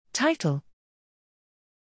Title: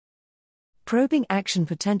 Probing Action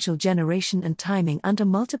Potential Generation and Timing under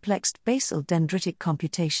Multiplexed Basal Dendritic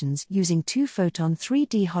Computations using Two-photon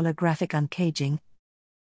 3D Holographic Uncaging.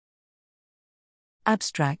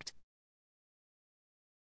 Abstract: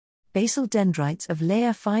 Basal dendrites of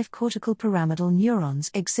layer 5 cortical pyramidal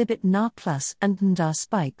neurons exhibit Na+ and Nda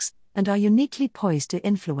spikes, and are uniquely poised to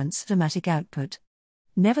influence somatic output.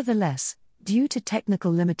 Nevertheless, due to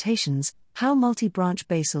technical limitations, how multi-branch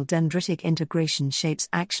basal dendritic integration shapes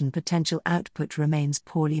action potential output remains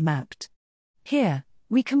poorly mapped. Here,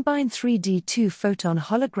 we combine 3D two-photon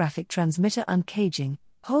holographic transmitter uncaging,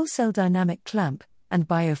 whole cell dynamic clamp, and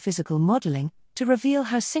biophysical modeling to reveal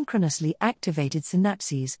how synchronously activated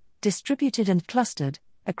synapses, distributed and clustered,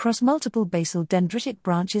 across multiple basal dendritic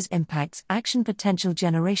branches impacts action potential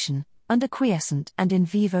generation, under quiescent and in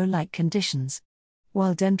vivo-like conditions.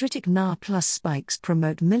 While dendritic Na+ spikes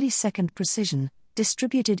promote millisecond precision,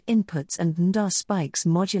 distributed inputs and Nda spikes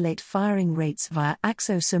modulate firing rates via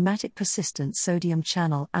axosomatic persistent sodium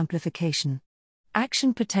channel amplification.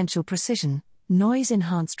 Action potential precision,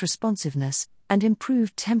 noise-enhanced responsiveness, and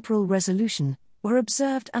improved temporal resolution were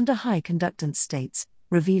observed under high conductance states,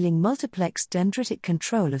 revealing multiplexed dendritic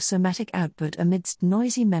control of somatic output amidst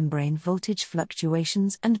noisy membrane voltage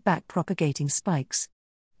fluctuations and backpropagating spikes.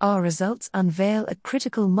 Our results unveil a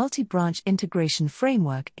critical multi-branch integration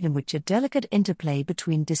framework in which a delicate interplay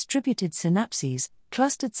between distributed synapses,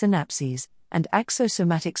 clustered synapses, and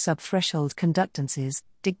axosomatic subthreshold conductances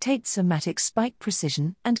dictates somatic spike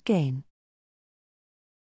precision and gain.